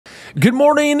Good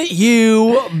morning,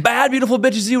 you bad, beautiful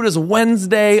bitches. You. It is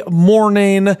Wednesday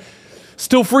morning.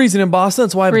 Still freezing in Boston.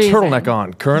 That's why I have a turtleneck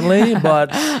on currently.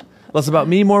 But less about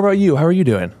me, more about you. How are you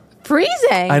doing?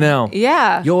 Freezing. I know.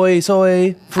 Yeah. Yo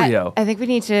soy frio. I think we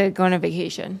need to go on a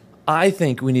vacation. I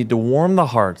think we need to warm the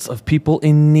hearts of people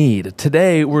in need.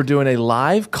 Today, we're doing a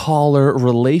live caller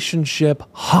relationship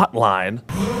hotline.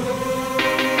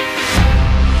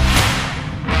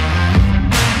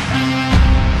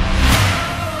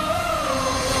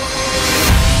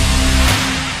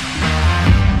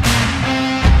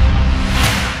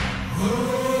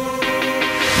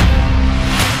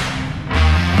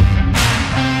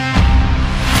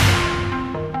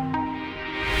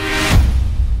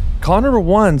 Call number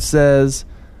one says,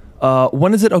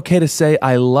 when is it okay to say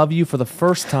I love you for the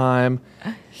first time?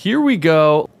 Here we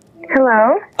go.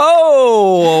 Hello.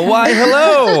 Oh, why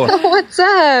hello. What's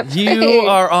up? You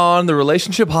are on the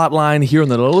relationship hotline here on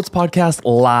the Little It's Podcast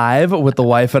live with the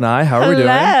wife and I. How are we doing?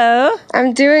 Hello.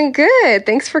 I'm doing good.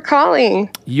 Thanks for calling.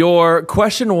 Your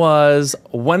question was,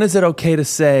 when is it okay to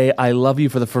say I love you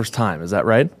for the first time? Is that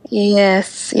right?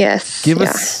 Yes. Give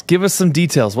us some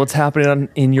details. What's happening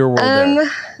in your world there?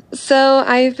 So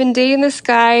I've been dating this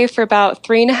guy for about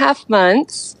 3.5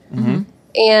 months. Mm-hmm.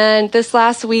 And this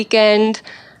last weekend,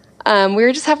 we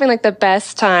were just having like the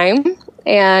best time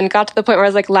and got to the point where I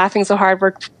was like laughing so hard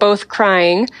we're both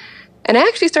crying. And I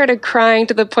actually started crying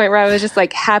to the point where I was just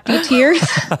like happy tears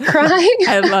crying.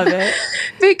 I love it.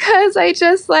 Because I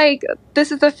just like,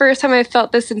 this is the first time I've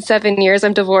felt this in 7 years.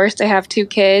 I'm divorced. I have 2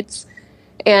 kids.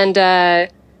 And I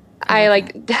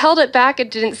like held it back.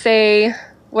 It didn't say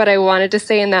what I wanted to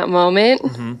say in that moment.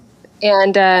 Mm-hmm.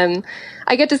 And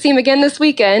I get to see him again this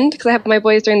weekend because I have my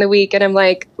boys during the week. And I'm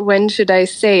like, when should I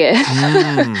say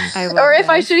it? Or if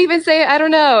I should even say it, I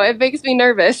don't know. It makes me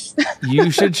nervous.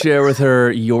 You should share with her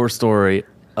your story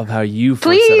of how you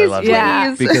first said I love you.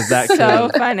 Yeah. Because that so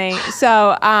funny.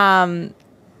 So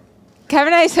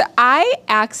Kevin and I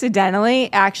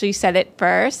accidentally actually said it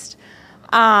first.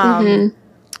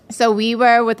 So we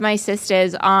were with my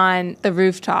sisters on the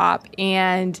rooftop,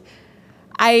 and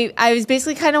I was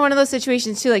basically kind of one of those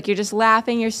situations too. Like you're just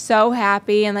laughing, you're so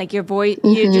happy, and like your voice,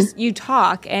 you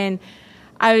talk, and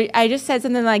I just said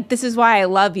something like, "This is why I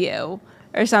love you,"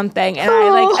 or something, and I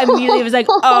like immediately was like,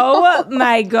 "Oh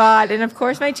my god!" And of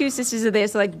course, my 2 sisters are there,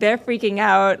 so like they're freaking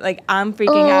out, like I'm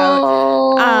freaking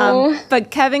out.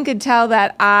 But Kevin could tell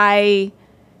that I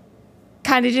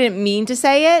kind of didn't mean to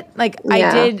say it. Like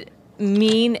I did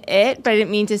mean it, but I didn't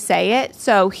mean to say it.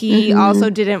 So he also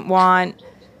didn't want,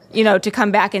 to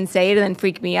come back and say it and then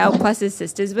freak me out. Plus his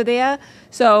sisters were there.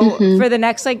 So for the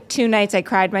next like 2 nights, I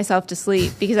cried myself to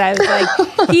sleep because I was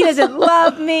like, he doesn't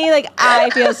love me. Like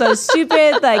I feel so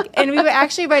stupid. Like, and we were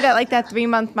actually right at like that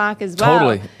 3-month mark as well.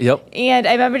 Totally. Yep. And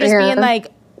I remember just being like,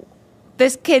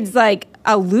 this kid's like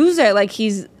a loser. Like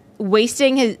he's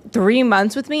wasting his 3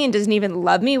 months with me and doesn't even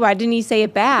love me. Why didn't he say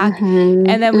it back? And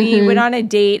then we went on a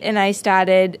date and I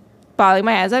started bawling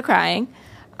my eyes out crying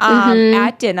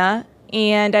at dinner.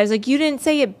 And I was like, you didn't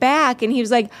say it back. And he was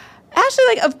like, Ashley,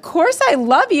 like, of course I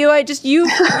love you. I just, you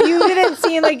didn't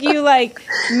seem like you like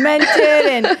meant it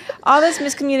and all this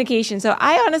miscommunication. So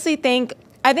I honestly think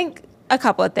a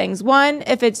couple of things. One,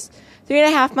 if it's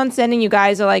 3.5 months in and you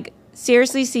guys are like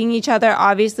seriously seeing each other,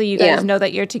 obviously you guys know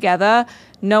that you're together.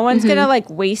 No one's going to like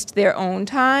waste their own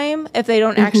time if they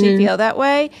don't actually feel that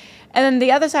way. And then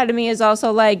the other side of me is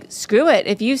also like, screw it.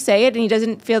 If you say it and he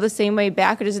doesn't feel the same way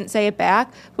back or doesn't say it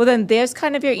back, well, then there's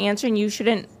kind of your answer and you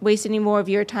shouldn't waste any more of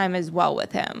your time as well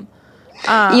with him.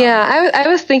 I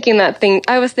was thinking that thing.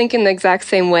 I was thinking the exact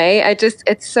same way.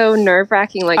 It's so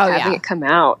nerve-wracking, like having it come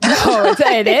out.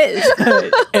 It is.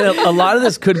 And a lot of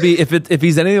this could be, if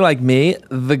he's anything like me,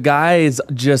 the guys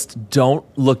just don't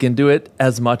look into it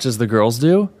as much as the girls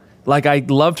do. Like I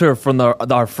loved her from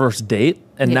our first date,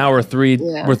 and now we're 3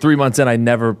 months in. I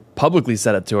never publicly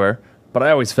said it to her, but I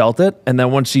always felt it. And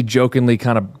then when she jokingly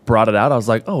kind of brought it out, I was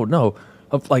like, oh no.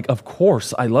 Of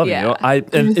course, I love you. And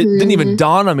it didn't even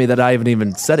dawn on me that I haven't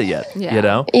even said it yet.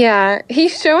 Yeah. Yeah,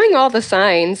 he's showing all the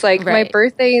signs. Like my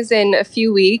birthday is in a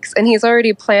few weeks, and he's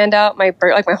already planned out my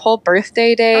whole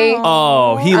birthday day.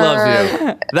 Oh, he loves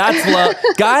you. That's love.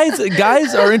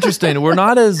 Guys are interesting. We're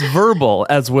not as verbal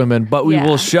as women, but we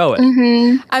will show it.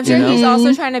 I'm sure he's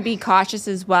also trying to be cautious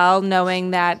as well,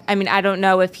 knowing that. I mean, I don't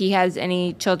know if he has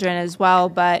any children as well,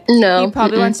 but he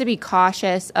probably wants to be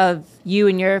cautious of you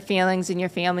and your feelings and your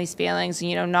family's feelings,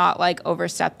 and not like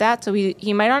overstep that. So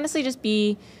he might honestly just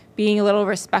be being a little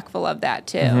respectful of that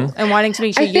too, and wanting to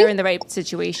make sure you're in the right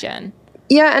situation.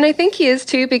 Yeah, and I think he is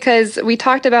too, because we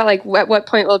talked about like at what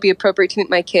point will it be appropriate to meet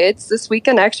my kids. This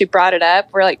weekend I actually brought it up.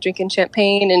 We're like drinking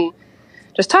champagne and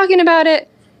just talking about it.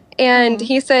 And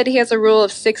he said he has a rule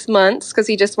of 6 months because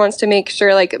he just wants to make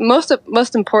sure, like most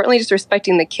importantly, just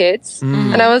respecting the kids.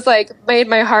 And I was like, made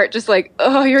my heart just like,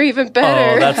 oh, you're even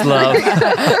better. Oh, that's love.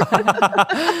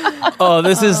 Oh,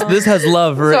 this has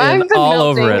love written all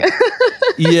over it.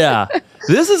 Yeah.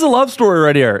 This is a love story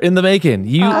right here in the making.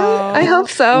 I hope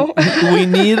so. we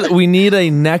need a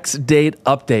next date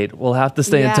update. We'll have to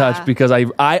stay in touch because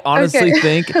I honestly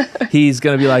think he's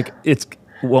gonna be like,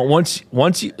 once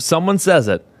someone says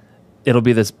it, it'll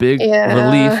be this big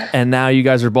relief, and now you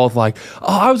guys are both like,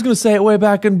 oh, I was gonna say it way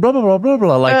back in blah blah blah blah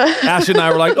blah. Like Ashley and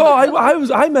I were like, oh,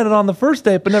 I meant it on the first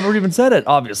date, but never even said it.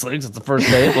 Obviously, because it's the first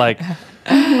date. Like,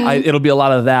 it'll be a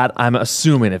lot of that. I'm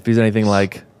assuming if he's anything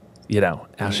like,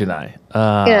 Ashley and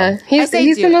I. He's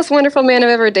the most wonderful man I've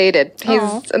ever dated.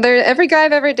 Every guy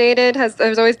I've ever dated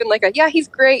there's always been like he's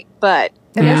great, but.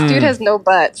 And this dude has no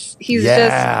butts. He's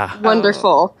just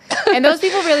wonderful. And those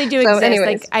people really do exist.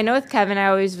 Anyways. Like, I know with Kevin, I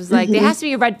always was like, there has to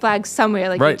be a red flag somewhere.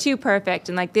 Like, you're too perfect.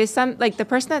 And, like, there's some, like, the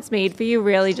person that's made for you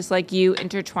really just, like, you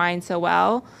intertwine so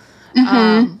well.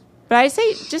 But I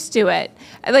say just do it.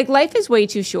 Like, life is way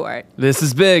too short. This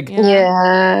is big.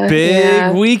 Yeah.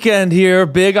 Big weekend here.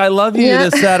 Big I love you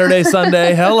this Saturday,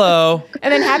 Sunday. Hello.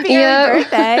 And then happy early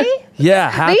birthday.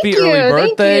 Yeah, happy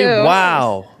early birthday.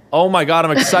 Wow. Oh my God,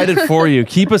 I'm excited for you.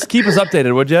 Keep us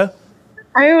updated, would you?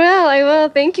 I will.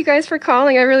 Thank you guys for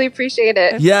calling. I really appreciate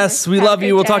it. Yes, we love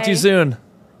you. We'll talk to you soon.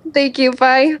 Thank you.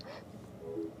 Bye.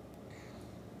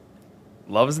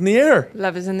 Love is in the air.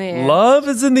 Love is in the air. Love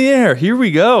is in the air. Here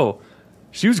we go.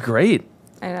 She was great.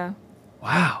 I know.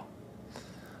 Wow.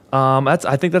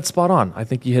 I think that's spot on. I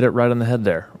think you hit it right on the head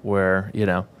there, where,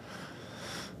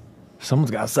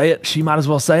 someone's got to say it. She might as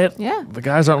well say it. Yeah. The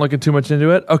guys aren't looking too much into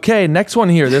it. Okay, next one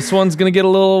here. This one's going to get a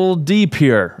little deep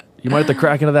here. You might have to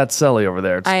crack into that celly over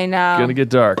there. It's I know. Going to get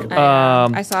dark.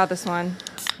 I saw this one.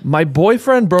 My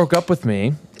boyfriend broke up with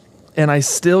me, and I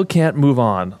still can't move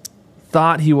on.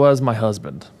 Thought he was my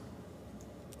husband.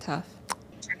 Tough.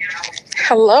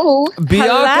 Hello.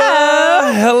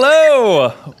 Bianca,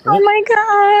 hello. Oh my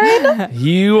God.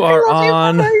 You are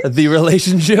on the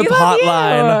relationship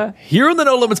hotline you. here on the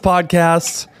No Limits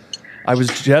podcast. I was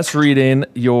just reading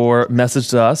your message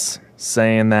to us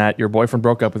saying that your boyfriend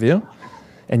broke up with you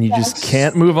and you just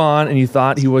can't move on and you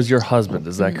thought he was your husband.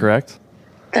 Is that correct?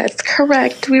 That's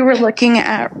correct. We were looking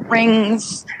at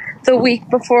rings the week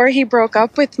before he broke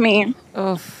up with me.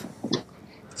 Oof.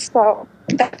 So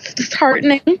that's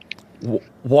disheartening.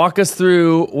 Walk us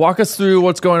through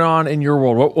what's going on in your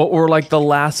world. What were like the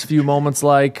last few moments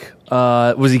like?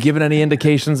 Was he giving any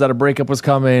indications that a breakup was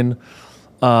coming?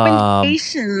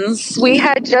 Indications. We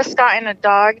had just gotten a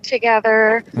dog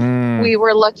together. We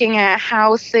were looking at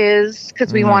houses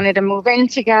because we wanted to move in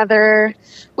together.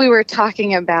 We were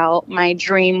talking about my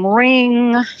dream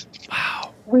ring. Wow.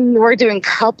 We were doing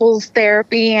couples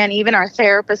therapy, and even our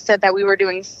therapist said that we were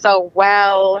doing so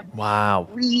well. Wow.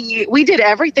 We did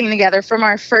everything together. From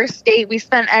our first date, we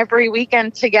spent every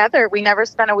weekend together. We never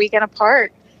spent a weekend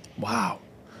apart. Wow.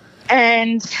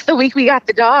 And the week we got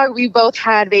the dog, we both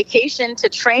had vacation to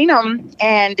train him,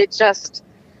 and it just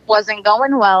wasn't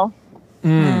going well.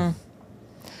 And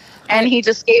he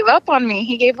just gave up on me.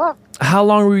 He gave up. How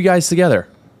long were you guys together?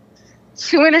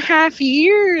 2.5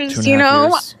 years, 2.5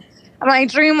 years. My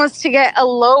dream was to get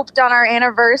eloped on our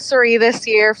anniversary this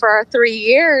year for our 3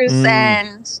 years,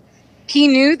 and he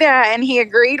knew that, and he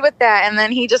agreed with that, and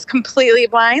then he just completely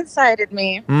blindsided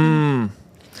me.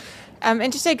 I'm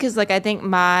interested because, like, I think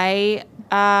my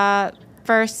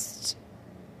first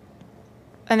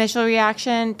initial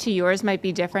reaction to yours might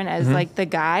be different as, like, the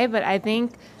guy, but I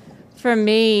think for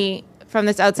me, from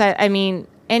this outside, I mean,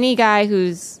 any guy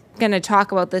who's going to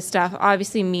talk about this stuff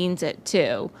obviously means it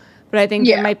too. But I think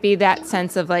there might be that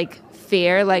sense of, like,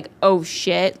 fear, like, oh,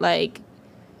 shit, like,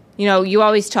 you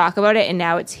always talk about it, and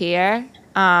now it's here.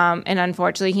 And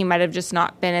unfortunately, he might have just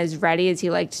not been as ready as he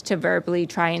liked to verbally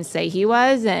try and say he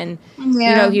was. And,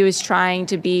 he was trying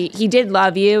to be – he did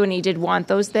love you, and he did want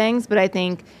those things. But I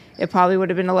think it probably would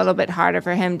have been a little bit harder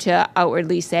for him to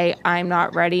outwardly say, I'm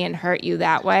not ready, and hurt you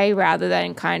that way, rather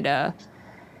than kind of –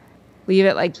 leave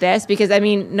it like this, because I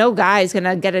mean, no guy's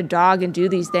gonna get a dog and do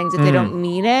these things if they don't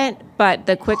mean it. But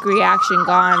the quick reaction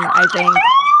gone, I think.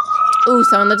 Ooh,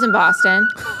 someone lives in Boston.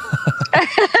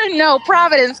 No,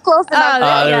 Providence, close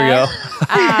enough. There we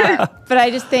go. But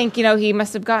I just think he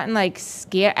must have gotten like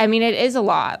scared. I mean, it is a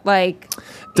lot. Like,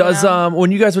 does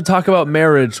when you guys would talk about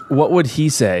marriage, what would he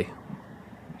say?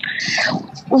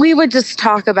 We would just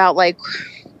talk about like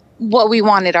what we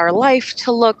wanted our life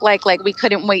to look like. Like, we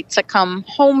couldn't wait to come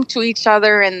home to each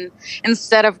other, and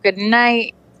instead of good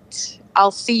night,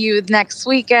 I'll see you next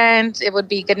weekend, it would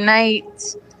be good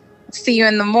night, see you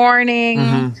in the morning.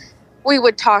 Mm-hmm. We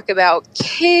would talk about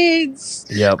kids.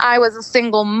 Yep. I was a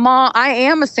single mom. I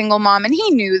am a single mom, and he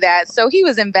knew that. So he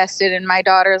was invested in my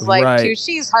daughter's life too.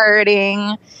 She's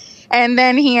hurting. And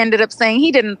then he ended up saying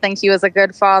he didn't think he was a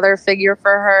good father figure for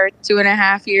her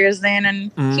 2.5 years in.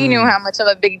 And he knew how much of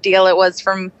a big deal it was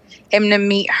for him to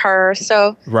meet her.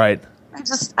 So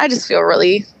I just feel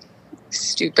really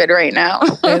stupid right now.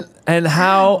 and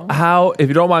how, if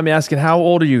you don't mind me asking, how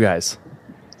old are you guys?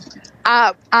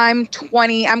 I'm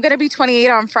 20. I'm going to be 28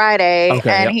 on Friday,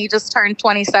 and he just turned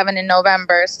 27 in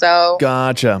November. So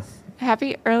gotcha.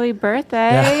 Happy early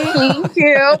birthday. Yeah. Thank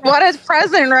you. What a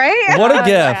present, right? What a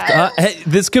gift. Hey,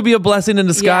 this could be a blessing in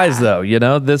disguise, though. You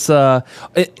know, this. So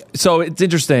it's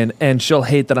interesting, and she'll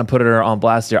hate that I'm putting her on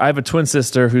blast here. I have a twin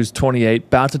sister who's 28,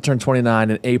 about to turn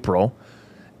 29 in April,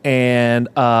 and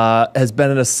has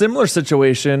been in a similar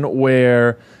situation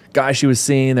where guys she was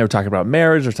seeing, they were talking about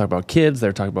marriage, they were talking about kids, they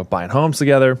were talking about buying homes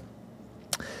together.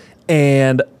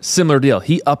 And similar deal.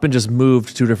 He up and just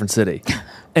moved to a different city.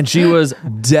 And she was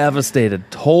devastated,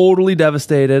 totally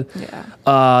devastated.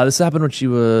 Yeah. This happened when she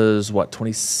was,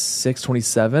 26,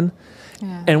 27?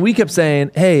 Yeah. And we kept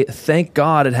saying, hey, thank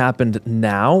God it happened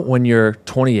now when you're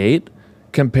 28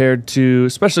 compared to,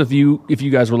 especially if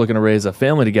you guys were looking to raise a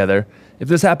family together, if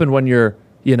this happened when you're,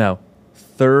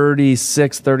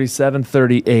 36, 37,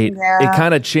 38, it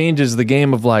kind of changes the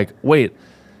game of like, wait,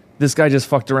 this guy just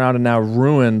fucked around and now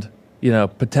ruined,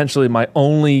 potentially my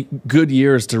only good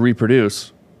years to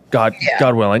reproduce. God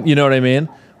willing. You know what I mean?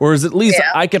 Whereas at least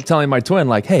I kept telling my twin,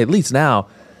 like, hey, at least now,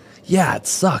 it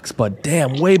sucks, but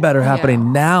damn, way better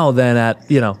happening now than at,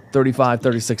 35,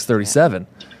 36, 37.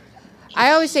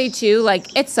 I always say, too,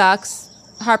 like, it sucks.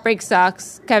 Heartbreak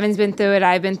sucks. Kevin's been through it.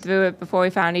 I've been through it before we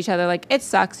found each other. Like, it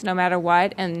sucks no matter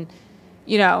what. And,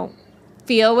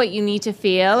 feel what you need to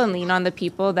feel and lean on the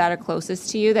people that are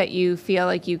closest to you that you feel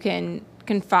like you can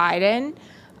confide in.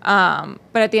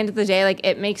 But at the end of the day, like,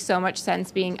 it makes so much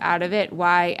sense being out of it,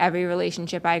 why every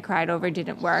relationship I cried over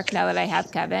didn't work now that I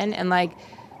have Kevin. And, like,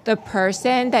 the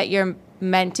person that you're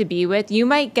meant to be with, you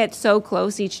might get so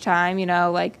close each time,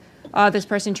 like, oh, this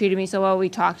person treated me so well, we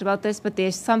talked about this, but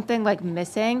there's something, like,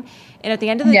 missing. And at the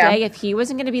end of the day, if he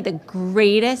wasn't going to be the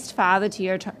greatest father to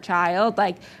your child,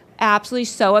 like, absolutely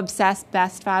so obsessed,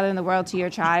 best father in the world to your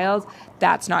child,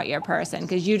 that's not your person,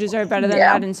 because you deserve better than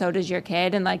that, and so does your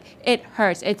kid. And, like, it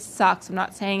hurts. It sucks. I'm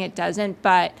not saying it doesn't,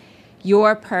 but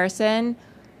your person,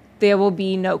 there will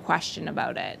be no question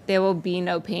about it. There will be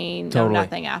no pain, no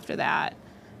nothing after that.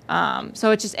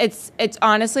 So it's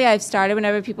honestly, I've started,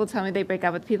 whenever people tell me they break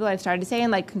up with people, I've started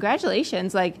saying, like,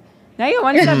 congratulations, like, now you're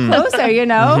one step closer,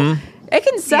 Mm-hmm. It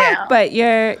can suck, but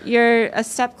you're a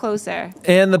step closer.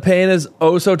 And the pain is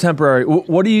oh so temporary.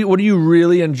 What do you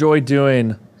really enjoy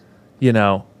doing,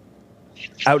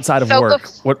 outside of work?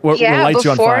 What lights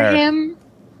you on fire?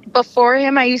 Before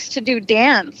him, I used to do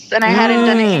dance, and I hadn't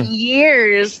done it in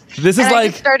years. This is I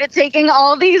just started taking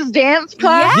all these dance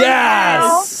classes.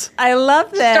 Yes! I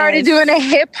love this. Started doing a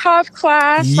hip-hop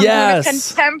class. Yes! I'm doing a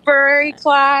contemporary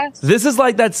class. This is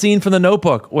like that scene from The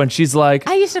Notebook when she's like,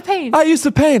 I used to paint.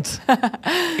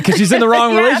 Because she's in the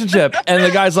wrong relationship. And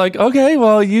the guy's like, okay,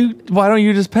 well, why don't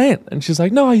you just paint? And she's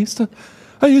like, no, I used to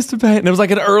paint. And it was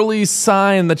like an early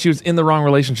sign that she was in the wrong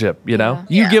relationship,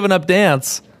 You giving up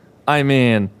dance. I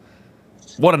mean,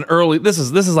 what an early. This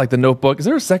is like The Notebook. Is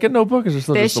there a second Notebook? Is there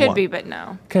still just the one? There should be, but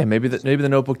no. Okay, maybe the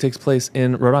Notebook takes place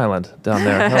in Rhode Island down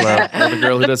there. Hello, the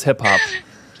girl who does hip hop.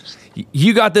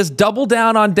 You got this. Double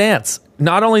down on dance.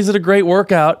 Not only is it a great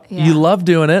workout, you love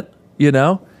doing it.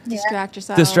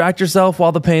 Distract yourself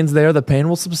while the pain's there. The pain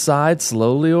will subside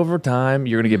slowly over time.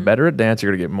 You're gonna get better at dance.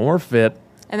 You're gonna get more fit.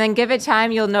 And then give it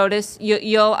time. You'll notice.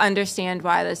 You'll understand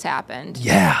why this happened.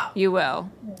 Yeah, you will.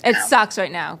 It sucks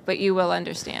right now, but you will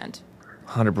understand.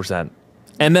 100%.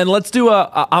 And then let's do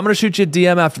I'm going to shoot you a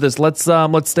DM after this. Let's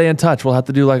stay in touch. We'll have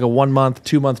to do like a 1 month,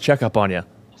 2 month checkup on you.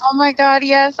 Oh my God,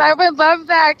 yes, I would love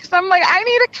that, because I'm like, I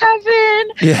need a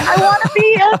cousin. Yeah. I want to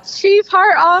be a chief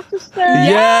heart officer.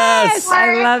 Yes,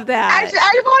 I love that.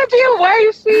 I want to be a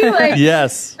wifey. Like,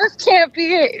 yes, this can't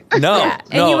be it. No,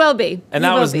 and you will be. And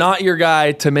that was not your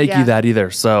guy to make you that either.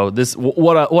 So this,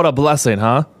 what a blessing,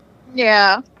 huh?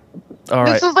 Yeah. All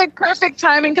right. This was like perfect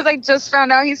timing, because I just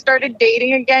found out he started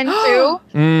dating again too.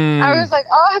 I was like,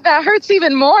 oh, that hurts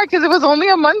even more, because it was only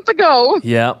a month ago.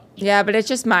 Yeah. Yeah, but it's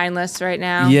just mindless right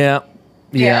now. Yeah.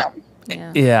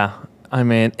 I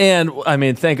mean,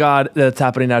 thank God that's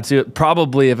happening now too.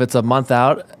 Probably if it's a month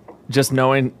out, just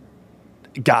knowing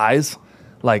guys,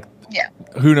 like, Yeah.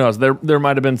 who knows? There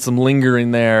might have been some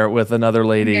lingering there with another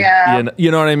lady. Yeah.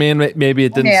 You know what I mean? Maybe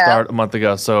it didn't Yeah. start a month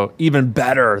ago. So even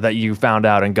better that you found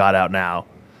out and got out now.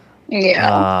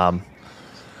 Yeah.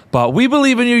 But we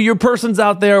believe in you. Your person's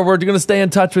out there. We're going to stay in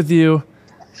touch with you.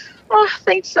 Oh,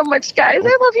 thanks so much, guys.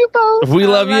 I love you both. We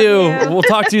love love you. you. We'll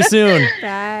talk to you soon.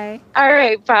 Bye. All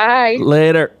right. Bye.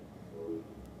 Later.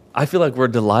 I feel like we're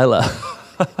Delilah.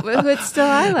 What's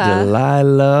Delilah?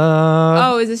 Delilah.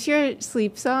 Oh, is this your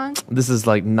sleep song? This is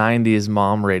like 90s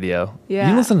mom radio. Yeah.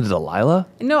 You listen to Delilah?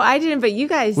 No, I didn't, but you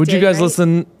guys Would did, you guys right?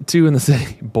 listen to in the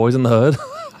city? Boys in the Hood?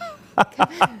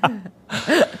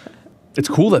 It's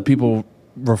cool that people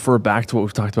refer back to what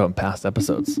we've talked about in past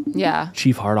episodes. Yeah.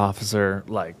 Chief Heart Officer,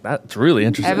 like, that's really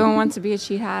interesting. Everyone wants to be a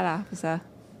cheat hat officer.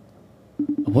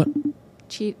 What?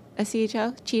 Cheat, a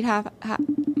CHO? Cheat hat.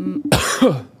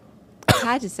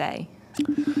 Hard to say.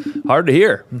 Hard to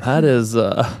hear. That is,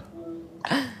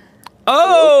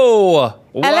 Oh!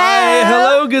 Why?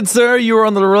 Hello, good sir. You are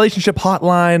on the Relationship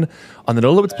Hotline on the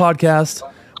No Limits podcast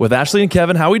with Ashley and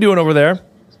Kevin. How are we doing over there?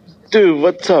 Dude,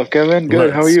 what's up, Kevin?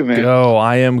 Good. How are you, man? Let's go.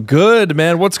 I am good,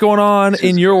 man. What's going on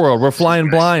in your world? We're flying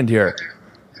blind here.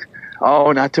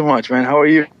 Oh, not too much, man. How are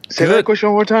you? Say Good. that question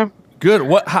one more time. Good.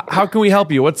 What? How can we help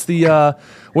you? What's the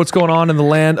what's going on in the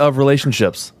land of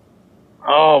relationships?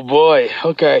 Oh boy.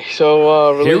 Okay.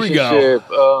 So Here we go. relationship.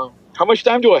 How much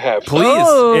time do I have? Please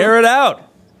Oh. air it out.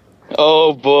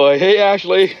 Oh boy. Hey,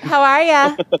 Ashley. How are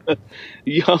ya?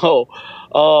 Yo.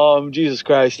 Jesus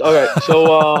Christ. All right.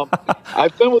 So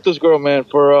I've been with this girl, man,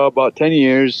 for about 10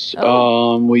 years.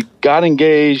 We got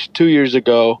engaged 2 years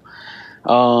ago.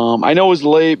 I know it was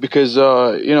late because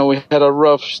we had a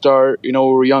rough start. We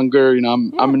were younger.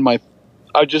 I'm in my.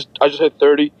 I just hit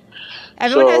 30.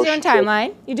 Everyone So, has their own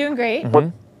timeline. You're doing great.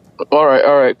 All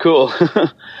right, cool.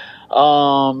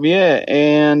 Yeah,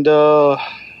 and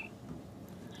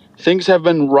things have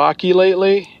been rocky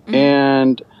lately,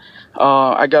 and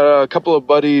I got a couple of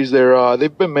buddies.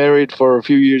 They've been married for a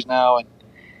few years now, and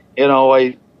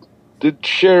I did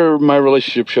share my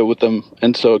relationship show with them,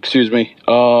 and so excuse me.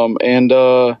 And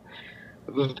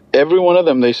every one of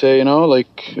them, they say,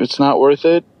 like, it's not worth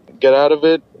it. Get out of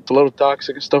it. It's a little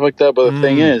toxic and stuff like that. But the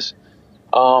thing is,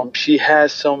 she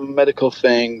has some medical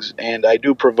things, and I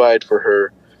do provide for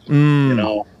her,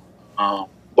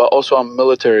 but also I'm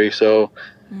military, so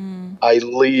I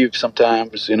leave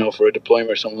sometimes, for a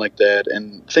deployment or something like that,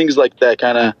 and things like that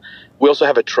kind of, we also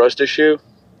have a trust issue,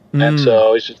 and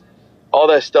so it's just, all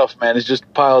that stuff, man, it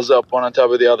just piles up one on top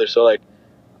of the other, so, like,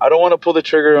 I don't want to pull the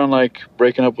trigger on, like,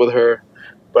 breaking up with her,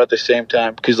 but at the same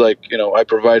time, because, like, I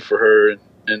provide for her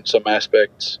in some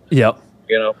aspects. Yep.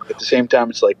 At the same time,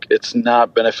 it's like, it's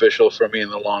not beneficial for me in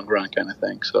the long run kind of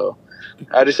thing. So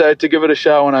I decided to give it a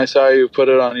shot when I saw you put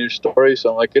it on your story. So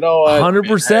I'm like, what?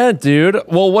 100%, dude.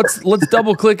 Well, let's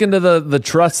double click into the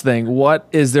trust thing. What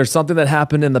is there something that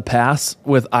happened in the past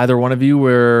with either one of you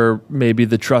where maybe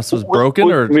the trust was broken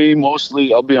with me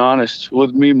mostly, I'll be honest.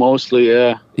 With me mostly,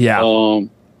 yeah. Yeah.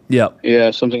 Yep.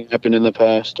 Yeah, something happened in the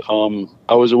past.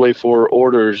 I was away for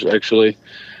orders actually.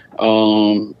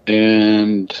 And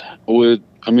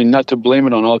not to blame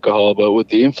it on alcohol, but with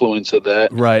the influence of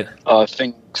that, right.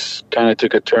 Things kind of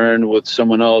took a turn with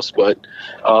someone else, but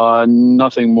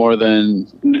nothing more than,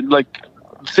 like,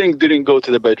 thing didn't go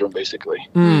to the bedroom, basically.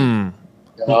 Little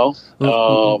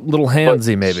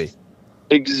handsy, maybe.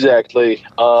 Exactly.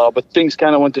 But things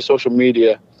kind of went to social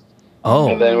media. Oh.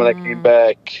 And then when I came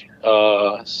back,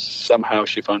 somehow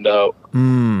she found out.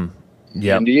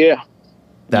 Yeah. And yeah.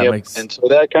 And so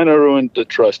that kind of ruined the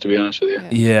trust, to be honest with you.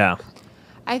 Yeah.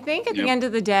 I think at the end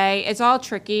of the day, it's all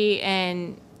tricky,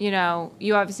 and you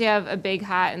obviously have a big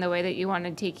heart in the way that you want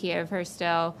to take care of her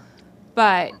still,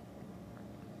 but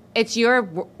it's your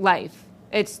life.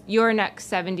 It's your next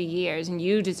 70 years, and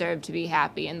you deserve to be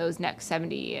happy in those next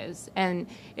 70 years. And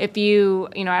if you,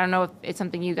 I don't know if it's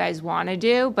something you guys want to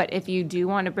do, but if you do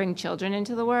want to bring children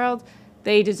into the world,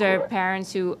 they deserve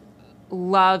parents who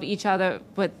love each other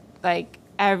with, like,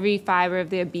 every fiber of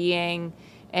their being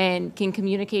and can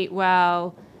communicate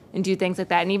well and do things like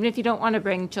that. And even if you don't want to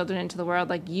bring children into the world,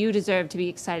 like, you deserve to be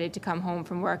excited to come home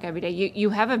from work every day.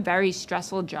 You have a very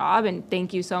stressful job, and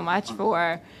thank you so much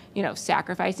for,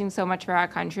 sacrificing so much for our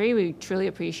country. We truly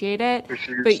appreciate it.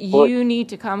 But you need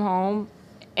to come home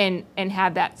and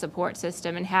have that support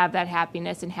system and have that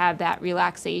happiness and have that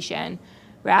relaxation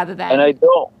rather than... And I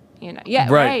don't. Yeah,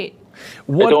 right.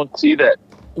 I don't see that.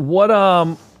 What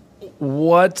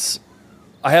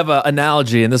I have an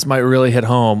analogy, and this might really hit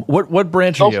home. What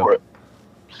branch are you? For it.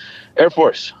 Air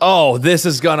Force. Oh, this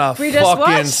is gonna We just fucking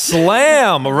watched.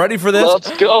 slam. Ready for this?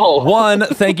 Let's go. 1,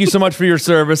 thank you so much for your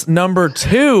service. Number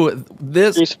 2,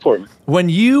 Your support. when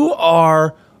you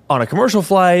are on a commercial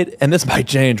flight, and this might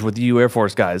change with you Air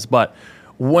Force guys, but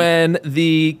when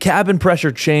the cabin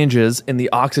pressure changes and the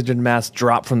oxygen masks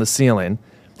drop from the ceiling,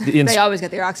 They always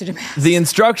get their oxygen mask. the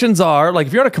instructions are like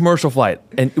if you're on a commercial flight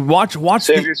and watch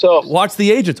Save yourself. watch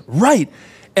the agents, right?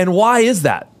 And why is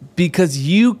that? Because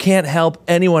you can't help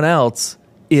anyone else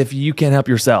if you can't help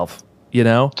yourself. You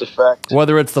know, It's a fact.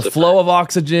 whether it's the flow of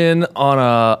oxygen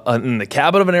on in the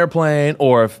cabin of an airplane,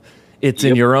 or if it's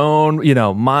in your own,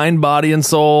 mind, body, and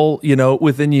soul,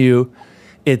 within you.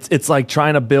 It's like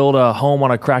trying to build a home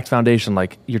on a cracked foundation.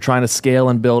 Like you're trying to scale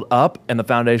and build up, and the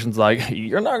foundation's like,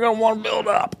 you're not going to want to build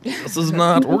up. This is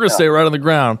not. We're going to stay right on the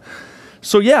ground.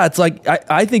 So yeah, it's like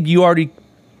I think you already,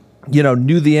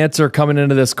 knew the answer coming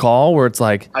into this call, where it's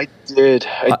like I did.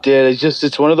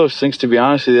 It's one of those things, to be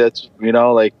honest with you, that's,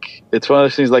 it's one of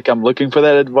those things, like, I'm looking for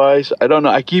that advice. I don't know.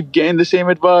 I keep getting the same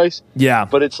advice. yeah,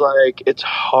 But it's like, it's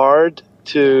hard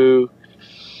to,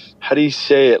 how do you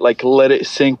say it? Like, let it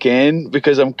sink in,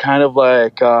 because I'm kind of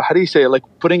like, how do you say it? Like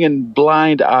putting in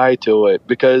blind eye to it,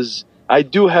 because I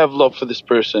do have love for this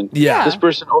person. Yeah. This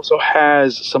person also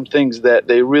has some things that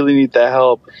they really need that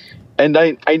help. And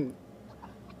I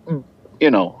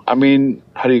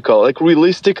how do you call it? Like,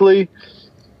 realistically,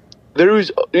 there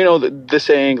is, the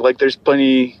saying, like, there's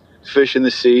plenty fish in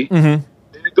the sea. Mm-hmm.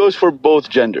 And it goes for both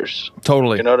genders.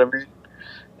 Totally. You know what I mean?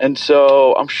 And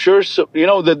so I'm sure,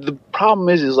 the problem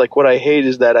is like, what I hate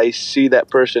is that I see that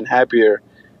person happier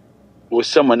with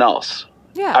someone else.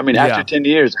 Yeah. I mean, after 10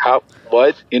 years,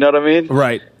 what? You know what I mean?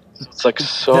 Right. It's like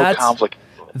so complicated.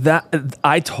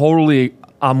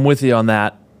 I'm with you on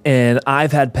that. And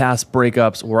I've had past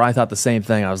breakups where I thought the same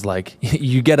thing. I was like,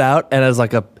 you get out, and as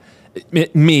like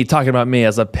me talking about me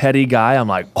as a petty guy, I'm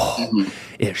like,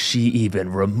 if she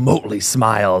even remotely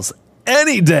smiles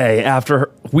any day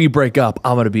after we break up,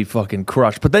 I'm going to be fucking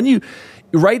crushed. But then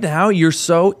right now, you're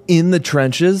so in the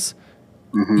trenches,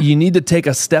 you need to take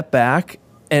a step back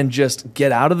and just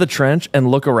get out of the trench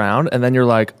and look around. And then you're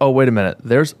like, oh, wait a minute.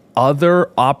 There's other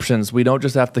options. We don't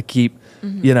just have to keep,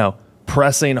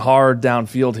 pressing hard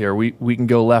downfield here. We can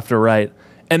go left or right.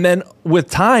 And then with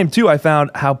time, too, I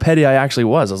found how petty I actually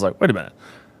was. I was like, wait a minute.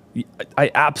 I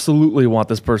absolutely want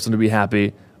this person to be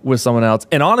happy with someone else.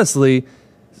 And honestly,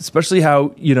 especially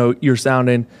how, you're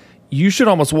sounding, you should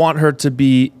almost want her to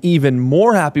be even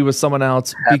more happy with someone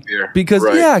else. Happier. Because,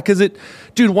 right.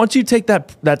 Dude, once you take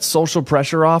that social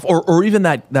pressure off, or even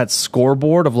that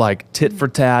scoreboard of like tit for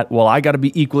tat, well, I got to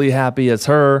be equally happy as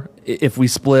her if we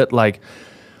split, like,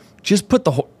 just put the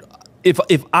whole.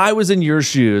 If I was in your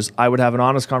shoes, I would have an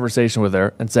honest conversation with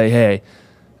her and say, hey,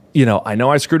 I know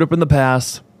I screwed up in the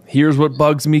past. Here's what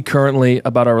bugs me currently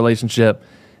about our relationship.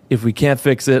 If we can't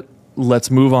fix it, let's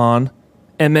move on.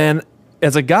 And then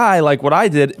as a guy, like what I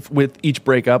did with each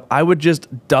breakup, I would just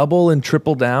double and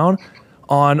triple down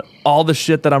on all the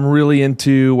shit that I'm really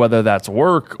into, whether that's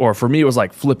work, or for me, it was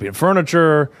like flipping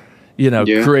furniture,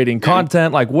 creating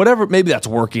content, like whatever. Maybe that's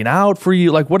working out for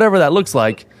you, like whatever that looks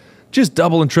like. Just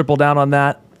double and triple down on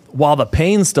that while the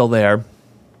pain's still there.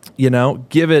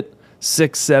 Give it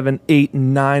 6, 7, 8,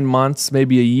 9 months,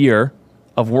 maybe a year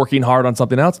of working hard on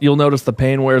something else. You'll notice the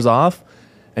pain wears off,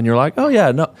 and you're like, oh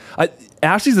yeah, no.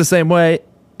 Ashley's the same way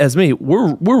as me.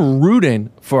 We're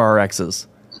rooting for our exes.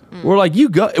 We're like, you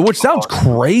go, which sounds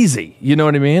crazy. You know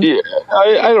what I mean? Yeah,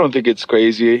 I don't think it's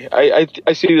crazy. I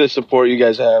see the support you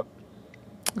guys have.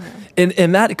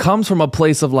 And that comes from a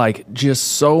place of like just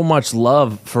so much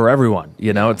love for everyone.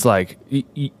 It's like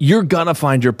you're gonna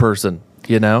find your person.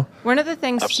 One of the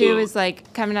things Absolutely. too is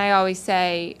like Kevin and I always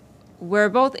say we're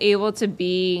both able to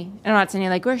be. I'm not saying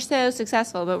like we're so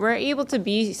successful, but we're able to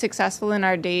be successful in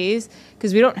our days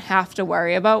because we don't have to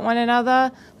worry about one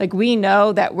another. Like we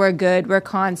know that we're good, we're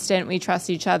constant, we trust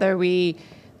each other, we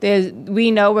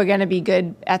know we're going to be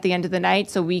good at the end of the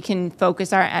night, so we can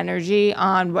focus our energy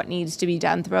on what needs to be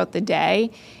done throughout the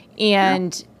day.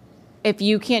 And if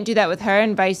you can't do that with her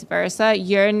and vice versa,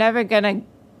 you're never going to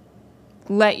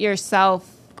let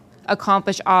yourself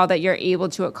accomplish all that you're able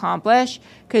to accomplish,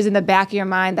 because in the back of your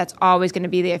mind, that's always going to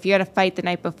be there. If you had a fight the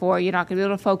night before, you're not going to be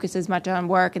able to focus as much on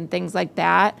work and things like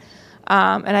that.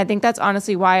 And I think that's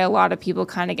honestly why a lot of people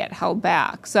kind of get held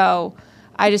back. So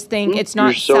I just think it's not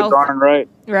You're so darn right.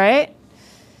 Right?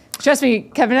 Trust me,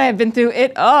 Kevin and I have been through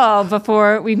it all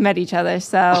before we've met each other.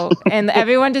 So, and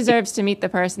everyone deserves to meet the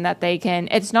person that they can.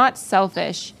 It's not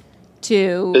selfish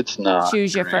to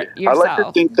choose yourself. I like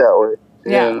to think that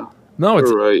way. Yeah. No,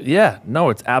 it's right. Yeah, no,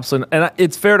 it's absolutely, and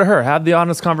it's fair to her. Have the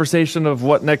honest conversation of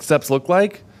what next steps look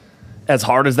like, as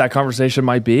hard as that conversation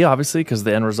might be, obviously, because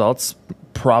the end result's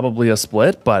probably a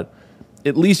split, but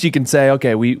at least you can say,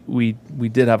 okay, we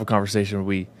did have a conversation.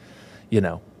 We,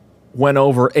 went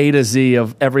over A to Z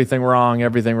of everything wrong,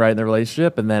 everything right in the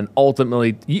relationship. And then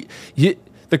ultimately,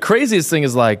 the craziest thing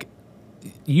is like,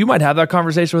 you might have that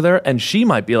conversation with her and she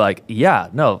might be like, yeah,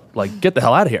 no, like get the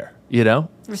hell out of here,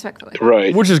 Respectfully.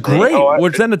 Right. Which is great.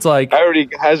 Which then it's like, I already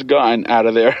has gone out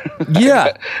of there.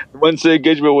 Yeah. Once the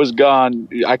engagement was gone,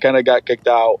 I kind of got kicked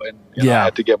out and I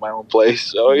had to get my own place.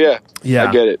 So yeah,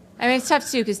 I get it. I mean, it's tough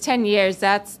too because 10 years,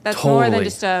 that's Totally. more than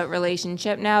just a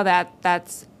relationship now.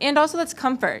 And also that's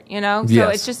comfort, So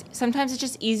Yes. sometimes it's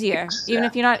just easier. Even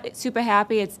if you're not super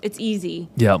happy, it's easy.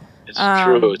 yeah. It's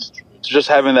true. It's just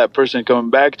having that person coming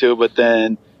back to, but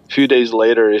then a few days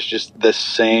later, it's just the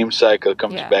same cycle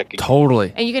comes back again.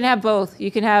 Totally. And you can have both. You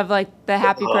can have like the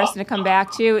happy person to come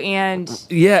back to and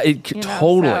Yeah,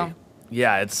 totally. so.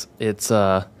 Yeah, it's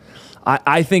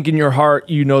I think in your heart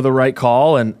you know the right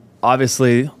call, and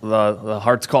obviously the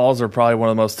heart's calls are probably one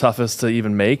of the most toughest to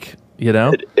even make,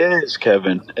 It is,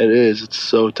 Kevin. It is. It's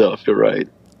so tough. You're right.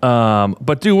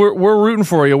 But dude, we're rooting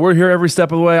for you. We're here every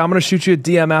step of the way. I'm gonna shoot you a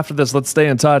DM after this. Let's stay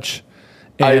in touch.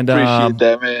 And, I appreciate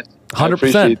that, man. 100%. I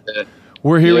appreciate that.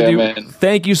 We're here with you. Man.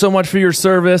 Thank you so much for your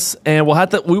service, and we'll have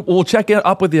to we'll check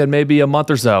up with you in maybe a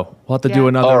month or so. We'll have to do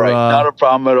another. All right, not a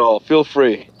problem at all. Feel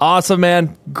free. Awesome,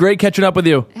 man. Great catching up with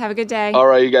you. have a good day. All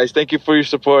right, you guys. Thank you for your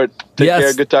support. Take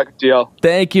care. Good talking to y'all.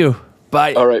 Thank you.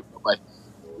 Bye. All right. Bye.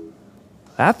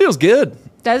 That feels good.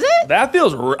 Does it? That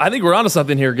feels. I think we're onto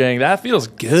something here, gang. That feels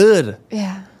good.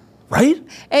 Yeah. Right?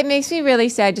 It makes me really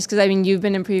sad just because, you've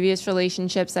been in previous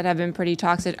relationships that have been pretty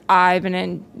toxic. I've been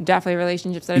in definitely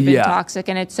relationships that have been toxic.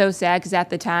 And it's so sad because at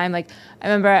the time, I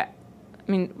remember,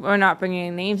 we're not bringing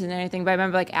any names and anything, but I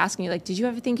remember, asking you, did you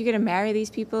ever think you're going to marry these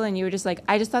people? And you were just like,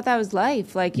 I just thought that was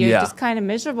life. You're just kind of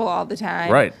miserable all the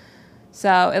time. Right.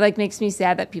 So it, makes me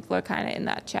sad that people are kind of in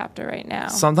that chapter right now.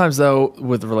 Sometimes, though,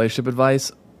 with relationship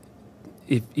advice,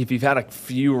 if you've had a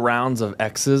few rounds of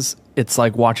exes, it's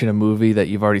like watching a movie that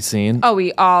you've already seen. Oh,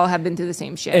 we all have been through the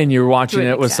same shit. And you're watching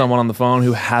it with someone on the phone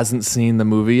who hasn't seen the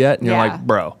movie yet. And you're like,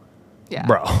 bro. Yeah.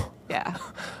 Bro. Yeah.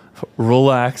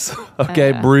 Relax.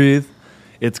 Okay, breathe.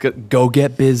 It's good. Go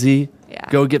get busy. Yeah.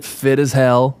 Go get fit as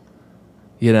hell.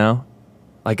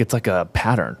 It's like a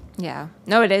pattern. Yeah.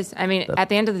 No, it is. At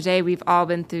the end of the day, we've all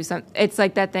been through some. It's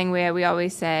like that thing where we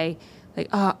always say,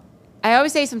 I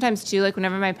always say sometimes too,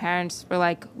 whenever my parents were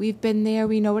like, we've been there,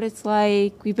 we know what it's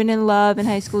like, we've been in love in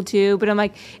high school too. But I'm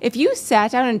like, if you sat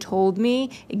down and told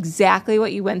me exactly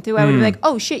what you went through, I would be like,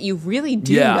 oh shit, you really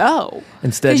do know.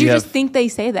 Instead, because you just think they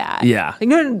say that. Yeah.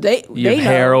 No, they have know.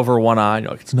 hair over one eye, and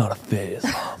you're like, it's not a phase,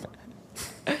 Mom.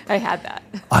 I had that.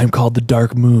 I'm called the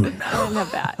Dark Moon. I didn't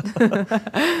have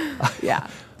that. Yeah.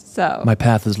 So. My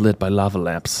path is lit by lava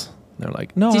lamps. They're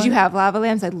like, no. Did you have lava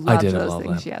lamps? I loved did have those lava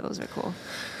things. lamp. Yeah, those are cool.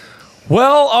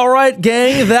 Well, all right,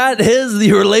 gang. That is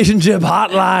the Relationship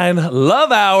Hotline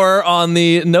Love Hour on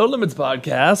the No Limits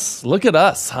podcast. Look at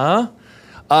us, huh?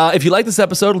 If you like this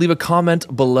episode, leave a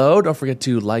comment below. Don't forget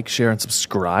to like, share, and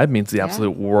subscribe. It means the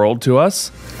absolute world to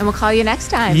us. And we'll call you next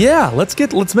time. Yeah, let's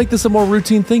make this a more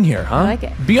routine thing here, huh? I like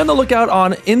it. Be on the lookout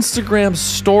on Instagram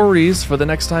stories for the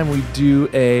next time we do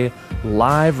a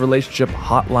live relationship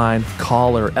hotline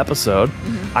caller episode.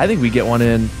 Mm-hmm. I think we get one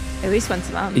in. At least once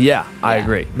a month. Yeah, I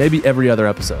agree. Maybe every other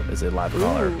episode is a live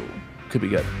caller. Could be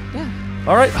good. Yeah.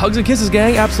 All right, hugs and kisses,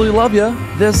 gang. Absolutely love you.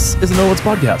 This is the No Limits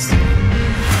podcast.